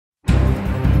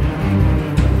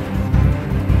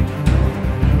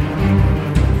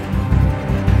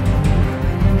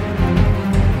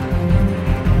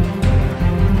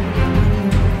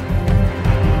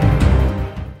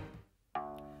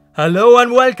Hello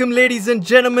and welcome ladies and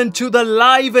gentlemen to the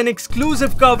live and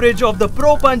exclusive coverage of the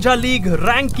Pro Panja League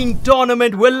ranking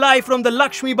tournament. We're live from the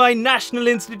Lakshmibai National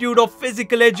Institute of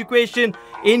Physical Education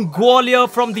in Gwalior,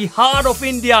 from the heart of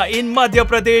India in Madhya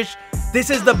Pradesh. This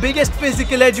is the biggest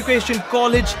physical education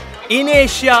college in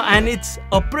Asia and it's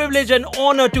a privilege and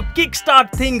honor to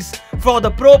kickstart things for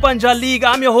the Pro Panja League.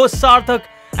 I'm your host Sarthak.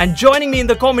 And joining me in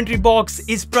the commentary box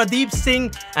is Pradeep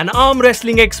Singh, an arm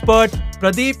wrestling expert.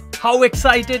 Pradeep, how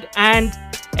excited and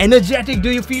energetic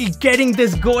do you feel getting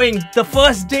this going? The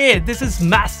first day, this is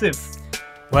massive.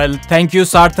 Well, thank you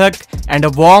Sarthak and a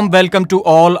warm welcome to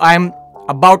all. I'm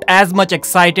about as much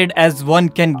excited as one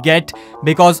can get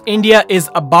because India is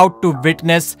about to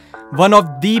witness one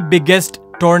of the biggest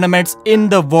tournaments in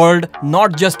the world,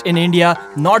 not just in India,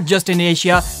 not just in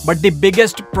Asia, but the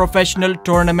biggest professional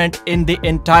tournament in the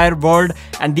entire world.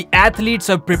 And the athletes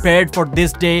are prepared for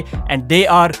this day and they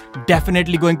are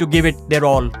definitely going to give it their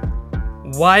all.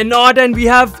 Why not? And we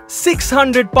have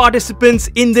 600 participants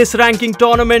in this ranking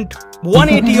tournament,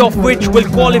 180 of which will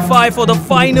qualify for the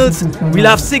finals. We'll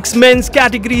have 6 men's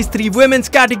categories, 3 women's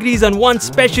categories and 1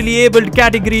 specially abled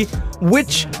category.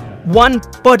 Which one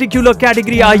particular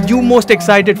category are you most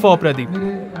excited for,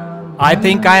 Pradeep? I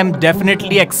think I am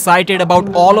definitely excited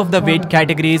about all of the weight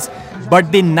categories,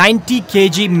 but the 90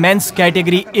 kg men's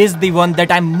category is the one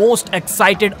that I'm most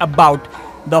excited about.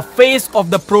 The face of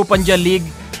the Pro Panja League,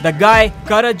 the guy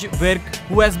Karaj Virk,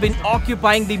 who has been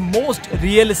occupying the most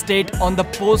real estate on the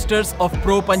posters of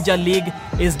Pro Panja League,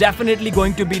 is definitely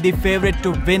going to be the favorite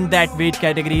to win that weight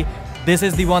category. This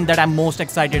is the one that I'm most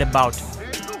excited about.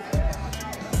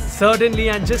 Certainly,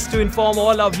 and just to inform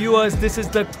all our viewers, this is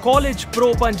the College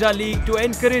Pro Panja League to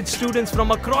encourage students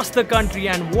from across the country,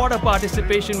 and what a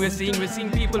participation we're seeing. We're seeing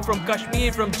people from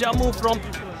Kashmir, from Jammu, from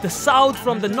the south,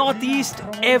 from the northeast.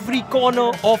 Every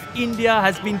corner of India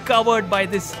has been covered by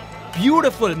this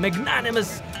beautiful,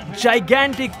 magnanimous,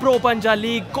 gigantic Pro Panja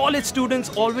League. College students,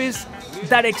 always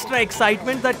that extra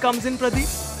excitement that comes in,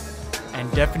 Pradeep. And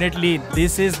definitely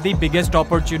this is the biggest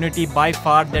opportunity by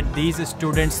far that these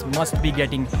students must be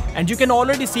getting. And you can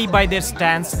already see by their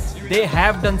stance, they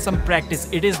have done some practice.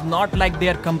 It is not like they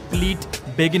are complete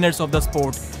beginners of the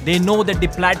sport. They know that the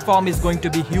platform is going to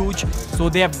be huge. So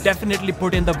they have definitely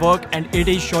put in the work and it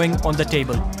is showing on the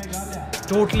table.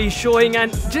 Totally showing.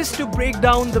 And just to break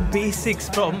down the basics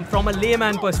from a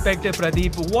layman perspective,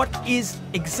 Pradeep, what is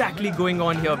exactly going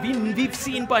on here? We've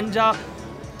seen Panja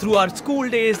through our school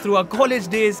days, through our college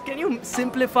days. Can you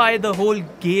simplify the whole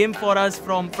game for us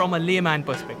from a layman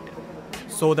perspective?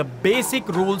 So the basic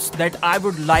rules that I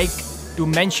would like to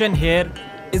mention here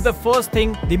is the first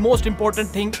thing, the most important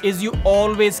thing is you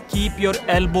always keep your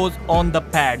elbows on the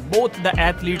pad. Both the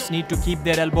athletes need to keep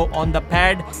their elbow on the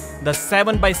pad, the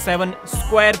 7x7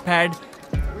 square pad.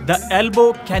 The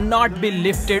elbow cannot be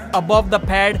lifted above the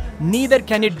pad, neither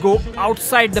can it go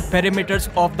outside the perimeters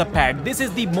of the pad. This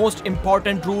is the most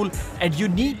important rule, and you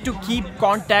need to keep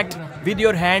contact with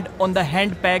your hand on the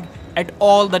hand peg at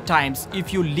all the times.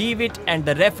 If you leave it and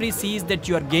the referee sees that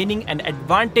you are gaining an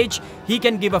advantage, he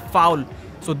can give a foul.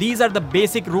 So these are the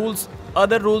basic rules.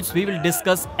 Other rules we will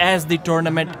discuss as the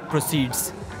tournament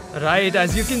proceeds. Right,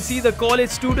 as you can see, the college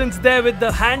students there with the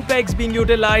hand pegs being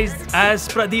utilized. As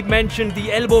Pradeep mentioned,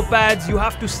 the elbow pads, you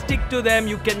have to stick to them.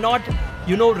 You cannot,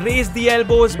 raise the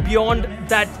elbows beyond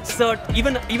that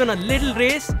even a little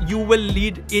raise, you will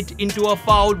lead it into a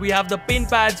foul. We have the pin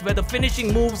pads where the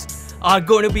finishing moves are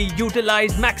going to be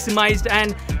utilized, maximized.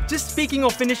 And just speaking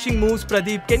of finishing moves,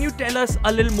 Pradeep, can you tell us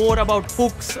a little more about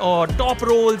hooks or top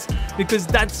rolls? Because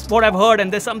that's what I've heard, and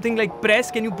there's something like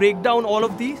press. Can you break down all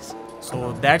of these?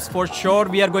 So that's for sure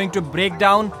we are going to break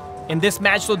down in this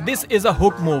match. So this is a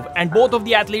hook move and both of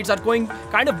the athletes are going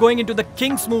into the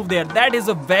king's move there. That is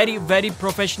a very, very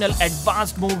professional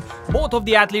advanced move. Both of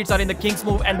the athletes are in the king's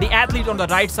move and the athlete on the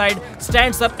right side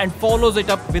stands up and follows it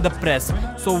up with a press.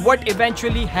 So what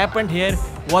eventually happened here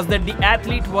was that the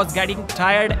athlete was getting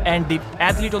tired and the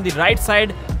athlete on the right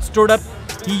side stood up.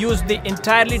 He used the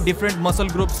entirely different muscle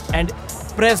groups and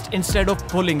pressed instead of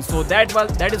pulling. So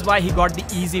that is why he got the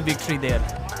easy victory there.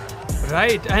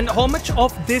 Right, and how much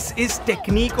of this is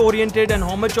technique oriented and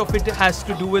how much of it has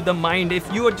to do with the mind?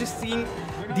 If you are just seeing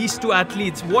these two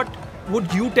athletes, what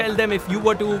would you tell them if you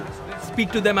were to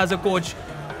speak to them as a coach?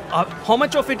 How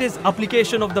much of it is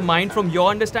application of the mind from your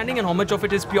understanding and how much of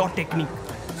it is pure technique?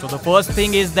 So the first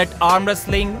thing is that arm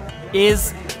wrestling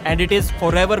is and it is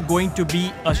forever going to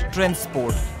be a strength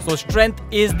sport. So strength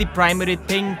is the primary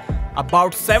thing.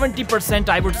 About 70%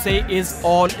 I would say is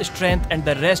all strength and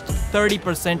the rest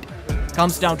 30%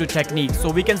 comes down to technique. So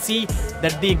we can see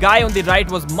that the guy on the right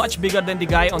was much bigger than the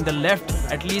guy on the left,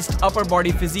 at least upper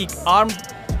body physique.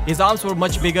 His arms were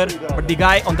much bigger, but the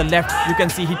guy on the left, you can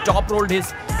see he top rolled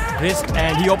his wrist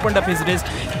and he opened up his wrist.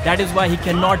 That is why he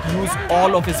cannot use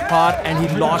all of his power and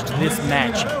he lost this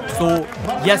match. So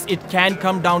yes, it can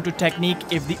come down to technique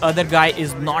if the other guy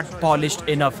is not polished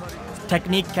enough.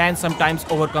 Technique can sometimes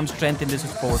overcome strength in this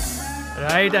sport.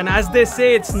 Right, and as they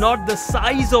say, it's not the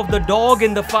size of the dog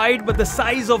in the fight, but the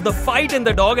size of the fight in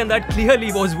the dog, and that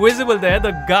clearly was visible there.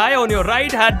 The guy on your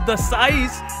right had the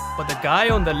size, but the guy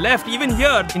on the left, even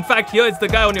here, in fact here it's the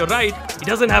guy on your right, he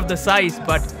doesn't have the size,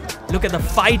 but look at the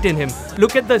fight in him.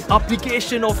 Look at the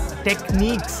application of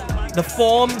techniques, the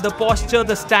form, the posture,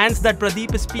 the stance that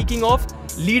Pradeep is speaking of,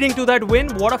 leading to that win.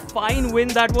 What a fine win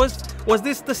that was. Was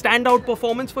this the standout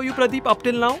performance for you, Pradeep, up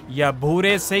till now? Yeah,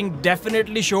 Bhure Singh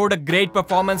definitely showed a great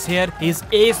performance here. His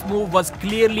ace move was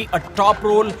clearly a top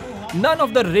roll. None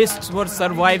of the wrists were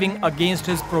surviving against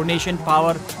his pronation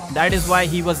power. That is why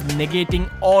he was negating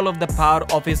all of the power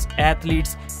of his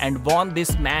athletes and won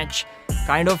this match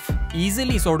kind of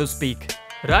easily, so to speak.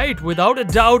 Right, without a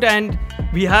doubt. And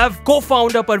we have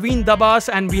co-founder Parveen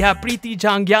Dabas and we have Preeti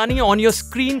Jhangiani on your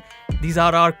screen. These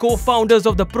are our co-founders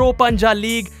of the Pro Panja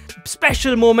League.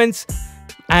 Special moments.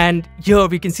 And here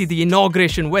we can see the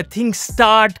inauguration where things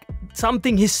start.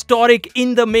 Something historic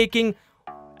in the making.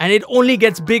 And it only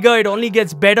gets bigger, it only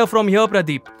gets better from here,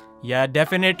 Pradeep. Yeah,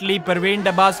 definitely. Parveen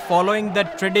Dabas following the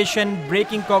tradition,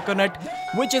 breaking coconut,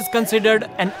 which is considered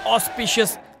an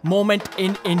auspicious moment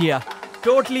in India.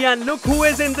 Totally, and look who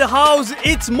is in the house.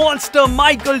 It's Monster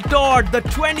Michael Todd, the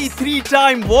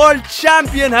 23-time world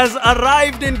champion, has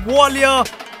arrived in Gwalior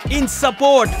in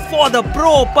support for the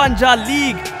Pro Panja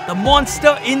League. The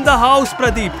monster in the house,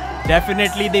 Pradeep.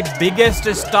 Definitely the biggest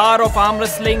star of arm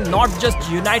wrestling, not just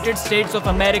United States of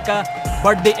America,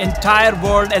 but the entire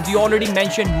world. As you already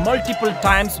mentioned, multiple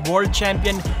times world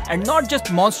champion, and not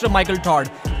just Monster Michael Todd.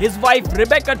 His wife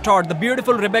Rebecca Todd, the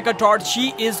beautiful Rebecca Todd,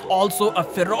 she is also a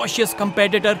ferocious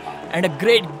competitor and a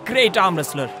great arm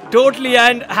wrestler. Totally.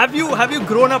 And have you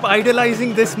grown up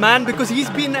idolizing this man? Because he's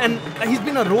been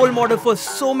a role model for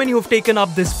so many who've taken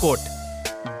up this sport.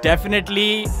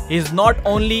 Definitely, he's not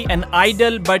only an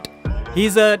idol, but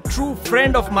he's a true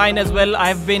friend of mine as well.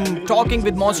 I've been talking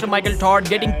with Monster Michael Todd,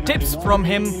 getting tips from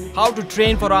him, how to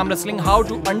train for arm wrestling, how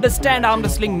to understand arm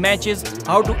wrestling matches,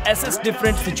 how to assess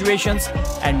different situations.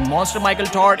 And Monster Michael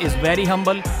Todd is very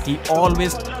humble. He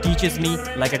always teaches me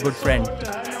like a good friend.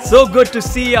 So good to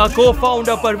see our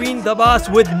co-founder Parveen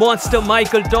Dabas with Monster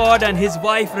Michael Todd and his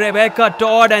wife Rebecca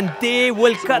Todd, and they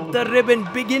will cut the ribbon,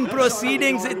 begin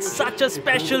proceedings. It's such a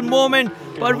special moment.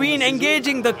 Parveen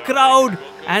engaging the crowd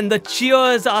and the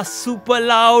cheers are super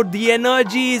loud. The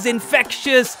energy is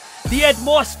infectious. The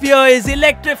atmosphere is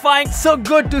electrifying. So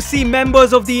good to see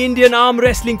members of the Indian Arm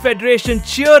Wrestling Federation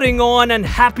cheering on, and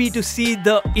happy to see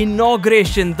the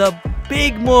inauguration. The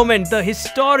big moment, the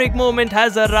historic moment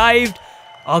has arrived.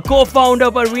 Our co-founder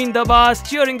Parveen Dabas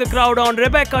cheering the crowd on,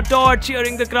 Rebecca Todd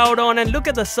cheering the crowd on, and look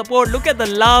at the support, look at the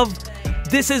love.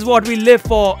 This is what we live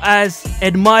for as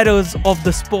admirers of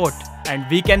the sport. And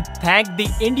we can thank the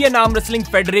Indian Arm Wrestling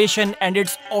Federation and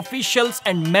its officials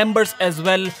and members as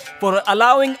well for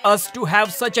allowing us to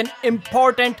have such an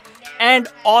important and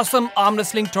awesome arm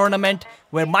wrestling tournament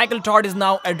where Michael Todd is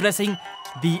now addressing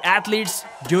the athletes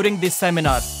during this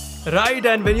seminar. Right,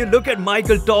 and when you look at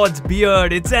Michael Todd's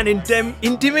beard, it's an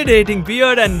intimidating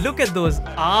beard, and look at those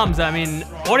arms. I mean,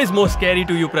 what is more scary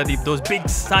to you, Pradeep? Those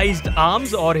big-sized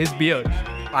arms or his beard?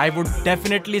 I would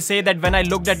definitely say that when I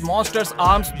looked at Monster's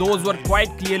arms, those were quite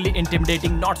clearly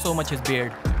intimidating, not so much his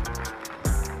beard.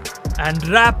 And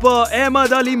rapper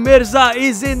Ahmed Ali Mirza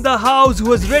is in the house,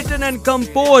 who has written and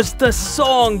composed the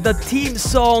song, the theme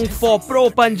song for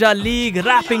Pro Panja League,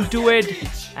 rapping to it.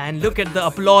 And look at the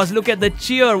applause, look at the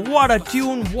cheer. What a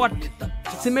tune, what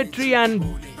symmetry, and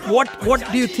what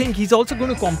do you think? He's also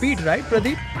going to compete, right,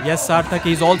 Pradeep? Yes, Sarthak,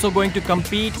 he's also going to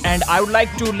compete, and I would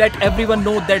like to let everyone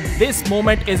know that this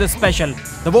moment is special.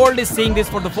 The world is seeing this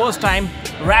for the first time,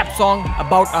 rap song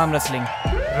about arm wrestling.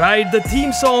 Right, the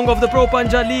theme song of the Pro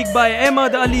Panja League by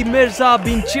Ahmed Ali Mirza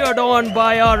being cheered on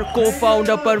by our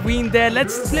co-founder Parveen there.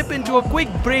 Let's slip into a quick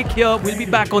break here. We'll be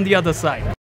back on the other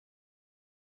side.